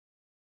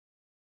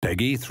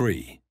Peggy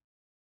 3.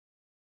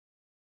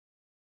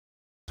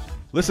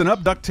 Listen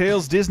up,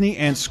 DuckTales, Disney,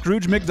 and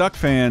Scrooge McDuck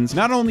fans.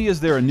 Not only is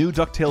there a new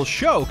DuckTales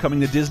show coming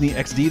to Disney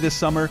XD this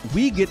summer,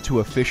 we get to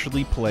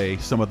officially play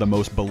some of the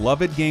most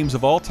beloved games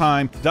of all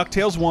time,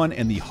 DuckTales 1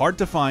 and the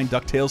hard-to-find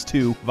DuckTales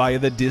 2 via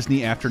the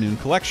Disney Afternoon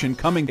Collection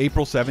coming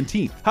April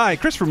 17th. Hi,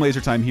 Chris from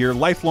LaserTime here,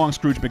 lifelong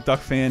Scrooge McDuck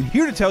fan,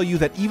 here to tell you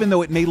that even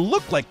though it may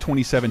look like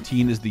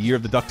 2017 is the year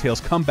of the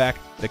DuckTales comeback,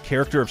 the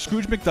character of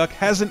Scrooge McDuck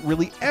hasn't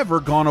really ever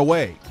gone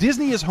away.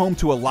 Disney is home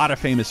to a lot of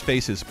famous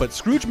faces, but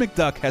Scrooge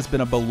McDuck has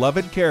been a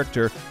beloved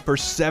character for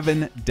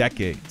 7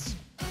 decades.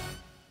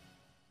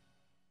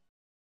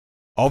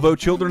 Although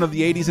children of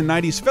the 80s and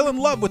 90s fell in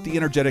love with the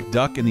energetic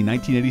Duck in the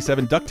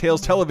 1987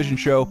 DuckTales television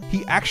show,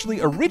 he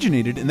actually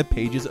originated in the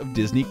pages of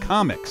Disney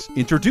Comics,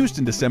 introduced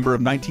in December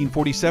of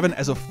 1947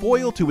 as a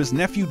foil to his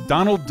nephew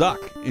Donald Duck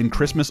in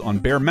Christmas on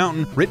Bear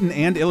Mountain, written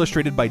and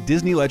illustrated by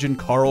Disney legend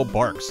Carl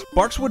Barks.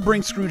 Barks would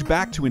bring Scrooge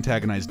back to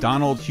antagonize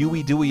Donald,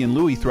 Huey, Dewey, and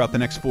Louie throughout the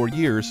next 4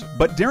 years,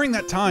 but during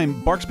that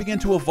time, Barks began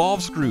to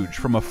evolve Scrooge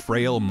from a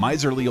frail,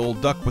 miserly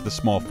old duck with a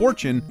small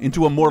fortune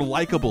into a more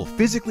likable,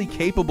 physically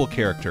capable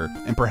character,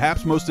 and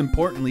perhaps most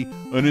importantly,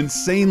 an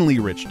insanely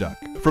rich duck.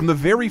 From the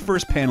very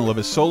first panel of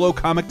his solo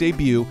comic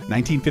debut,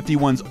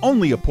 1951's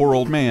Only a Poor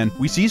Old Man,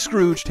 we see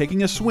Scrooge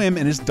taking a swim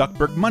in his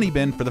Duckburg money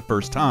bin for the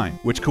first time,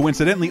 which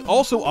coincidentally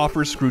also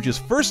offers Scrooge's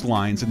first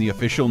lines in the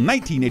official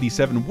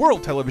 1987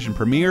 world television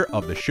premiere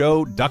of the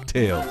show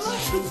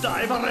DuckTales.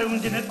 Dive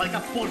around in it like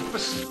a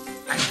porpoise,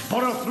 and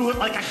burrow through it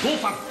like a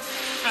gopher,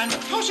 and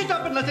toss it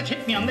up and let it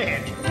hit me on the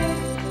head.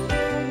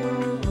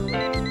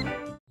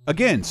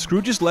 Again,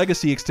 Scrooge's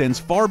legacy extends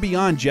far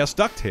beyond just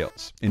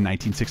DuckTales. In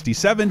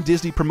 1967,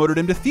 Disney promoted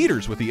him to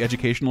theaters with the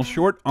educational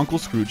short Uncle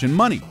Scrooge and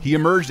Money. He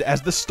emerged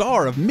as the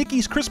star of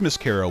Mickey's Christmas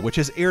Carol, which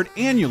has aired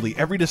annually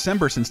every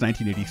December since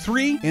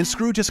 1983, and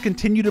Scrooge has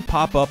continued to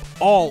pop up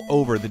all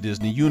over the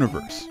Disney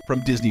universe.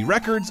 From Disney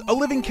Records, a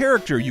living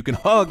character you can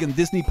hug in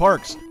Disney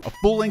parks, a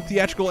full-length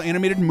theatrical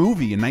animated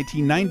movie in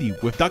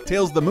 1990 with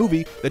DuckTales the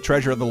Movie, The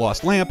Treasure of the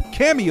Lost Lamp,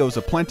 cameos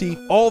aplenty,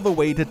 all the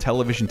way to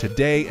television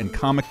today and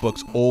comic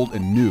books old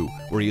and new,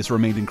 where he has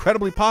remained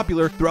incredibly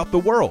popular throughout the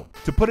world.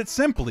 To put it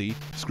simply,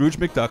 Scrooge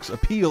McDuck's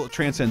appeal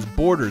transcends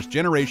borders,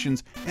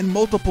 generations, and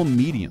multiple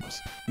mediums.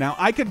 Now,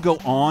 I could go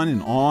on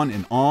and on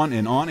and on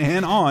and on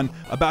and on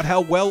about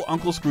how well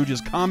Uncle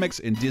Scrooge's comics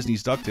and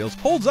Disney's DuckTales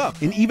holds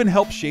up and even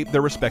help shape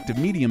their respective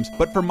mediums,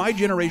 but for my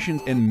generation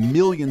and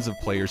millions of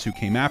players who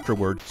came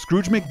afterward,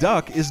 Scrooge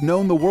McDuck is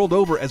known the world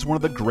over as one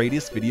of the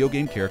greatest video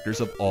game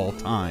characters of all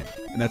time.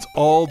 And that's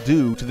all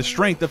due to the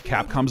strength of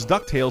Capcom's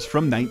DuckTales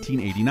from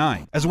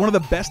 1989. As one of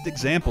the best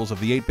examples of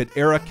the 8-bit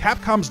era,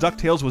 Capcom's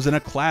DuckTales was in a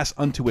class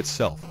unto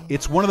itself.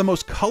 It's one of the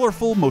most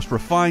colorful, most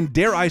refined,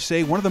 dare I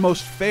say, one of the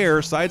most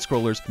fair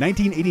side-scrollers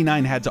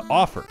 1989 had to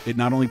offer. It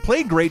not only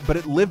played great, but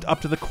it lived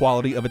up to the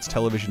quality of its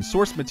television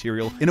source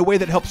material in a way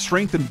that helped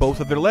strengthen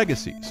both of their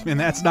legacies. And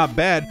that's not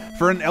bad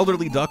for an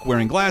elderly duck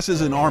wearing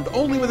glasses and armed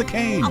only with a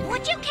cane. Oh,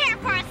 would you care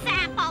for a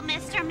sample,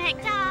 Mr.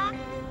 McDuck?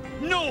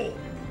 No!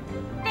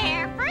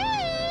 They're free!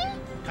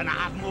 Can I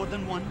have more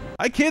than one?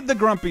 I kid the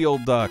grumpy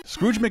old duck.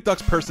 Scrooge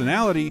McDuck's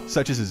personality,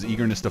 such as his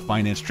eagerness to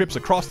finance trips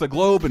across the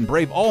globe and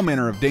brave all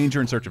manner of danger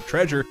in search of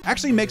treasure,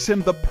 actually makes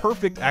him the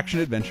perfect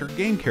action-adventure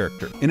game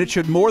character. And it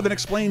should more than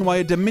explain why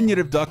a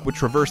diminutive duck would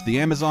traverse the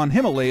Amazon,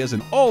 Himalayas,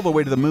 and all the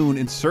way to the moon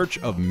in search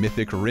of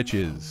mythic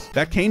riches.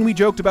 That cane we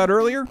joked about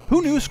earlier?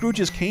 Who knew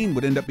Scrooge's cane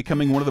would end up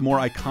becoming one of the more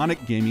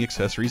iconic gaming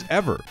accessories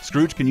ever?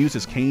 Scrooge can use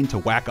his cane to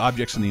whack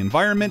objects in the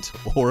environment,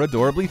 or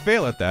adorably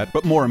fail at that,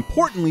 but more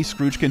importantly,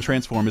 Scrooge can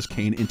transform his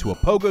cane into a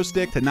pogo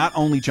stick to not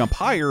only jump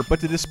higher,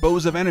 but to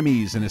dispose of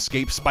enemies and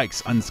escape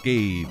spikes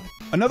unscathed.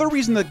 Another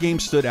reason the game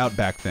stood out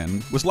back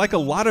then was, like a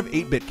lot of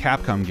 8-bit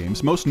Capcom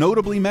games, most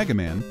notably Mega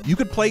Man, you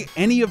could play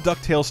any of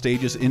DuckTales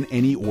stages in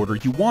any order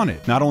you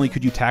wanted. Not only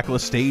could you tackle a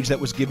stage that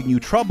was giving you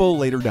trouble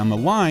later down the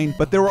line,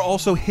 but there were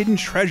also hidden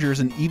treasures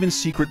and even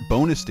secret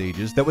bonus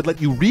stages that would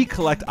let you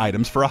recollect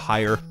items for a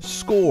higher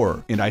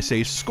score. And I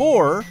say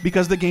score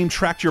because the game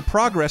tracked your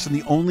progress in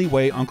the only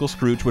way Uncle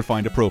Scrooge would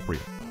find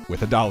appropriate.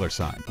 With a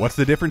 $sign. What's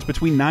the difference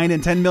between $9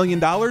 and $10 million?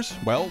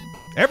 Well,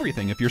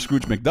 everything if you're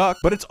Scrooge McDuck,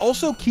 but it's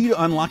also key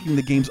to unlocking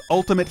the game's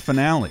ultimate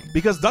finale,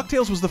 because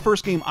DuckTales was the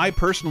first game I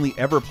personally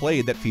ever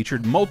played that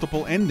featured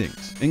multiple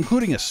endings,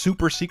 including a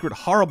super secret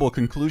horrible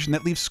conclusion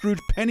that leaves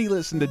Scrooge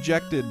penniless and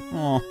dejected.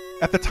 Aww.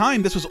 At the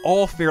time, this was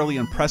all fairly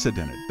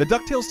unprecedented. The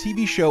DuckTales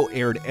TV show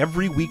aired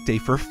every weekday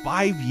for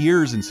 5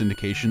 years in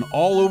syndication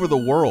all over the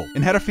world,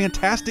 and had a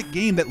fantastic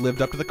game that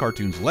lived up to the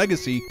cartoon's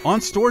legacy on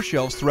store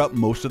shelves throughout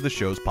most of the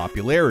show's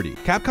popularity.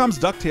 Capcom's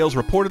DuckTales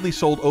reportedly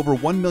sold over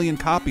 1 million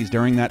copies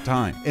during that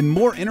time, and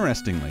more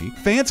interestingly,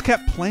 fans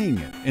kept playing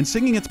it and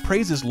singing its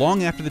praises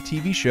long after the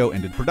TV show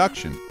ended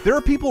production. There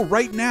are people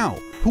right now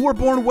who were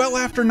born well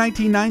after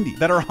 1990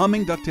 that are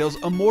humming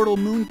DuckTales' immortal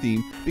moon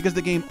theme because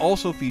the game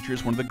also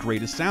features one of the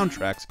greatest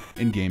soundtracks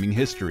in gaming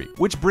history.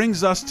 Which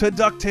brings us to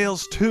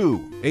DuckTales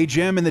 2, a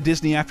gem in the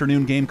Disney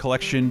Afternoon game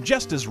collection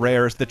just as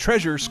rare as the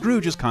treasure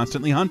Scrooge is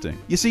constantly hunting.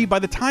 You see, by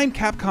the time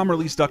Capcom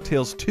released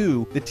DuckTales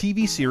 2, the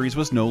TV series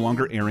was no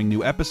longer airing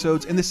new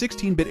episodes and the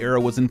 16-bit era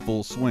was in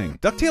full swing.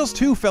 DuckTales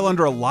 2 fell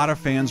under a lot of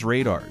fans'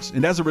 radars,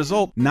 and as a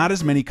result, not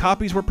as many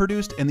copies were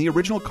produced and the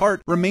original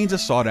cart remains a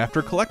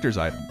sought-after collector's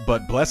item.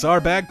 But bless our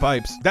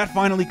bagpipes, that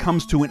finally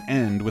comes to an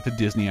end with the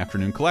Disney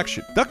Afternoon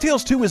collection.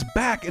 DuckTales 2 is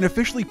back and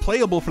officially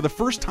playable for the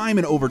first time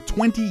in over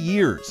 20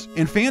 years,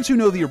 and fans who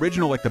know the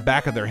original like the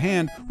back of their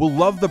hand will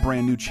love the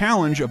brand new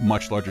challenge of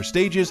much larger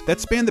stages that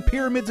span the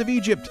pyramids of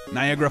Egypt,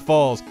 Niagara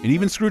Falls, and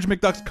even Scrooge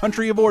McDuck's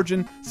country of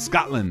origin,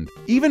 Scotland.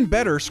 Even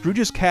better,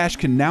 Scrooge's cash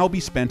can now be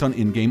spent on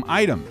in-game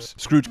items.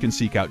 Scrooge can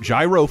seek out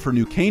Gyro for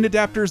new cane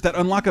adapters that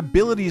unlock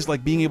abilities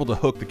like being able to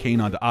hook the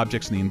cane onto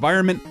objects in the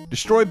environment,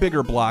 destroy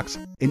bigger blocks,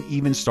 and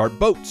even start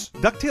boats.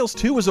 DuckTales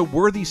 2 is a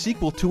worthy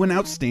sequel to an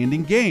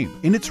outstanding game,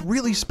 and it's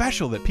really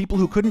special that people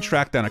who couldn't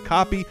track down a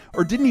copy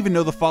or didn't even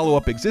know the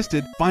follow-up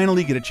existed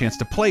finally get a chance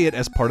to play it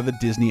as part of the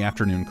Disney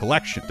Afternoon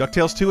collection.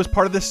 DuckTales 2 is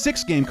part of the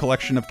 6-game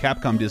collection of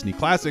Capcom Disney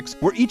Classics,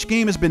 where each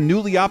game has been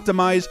newly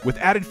optimized with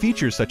added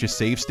features such as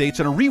save states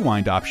and a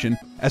rewind option,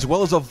 as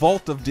well as a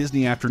vault of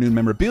Disney Afternoon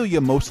memorabilia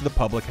most of the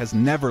public has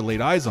never laid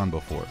eyes on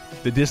before.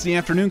 The Disney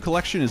Afternoon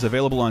collection is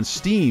available on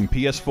Steam,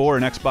 PS4,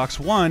 and Xbox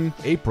One,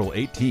 April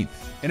 18th.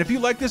 And if you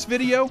like this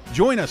video,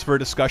 join us for a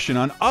discussion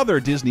on other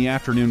Disney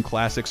Afternoon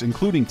classics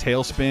including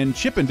Tailspin,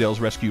 Chippendales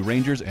Rescue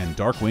Rangers, and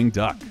Darkwing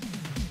Duck.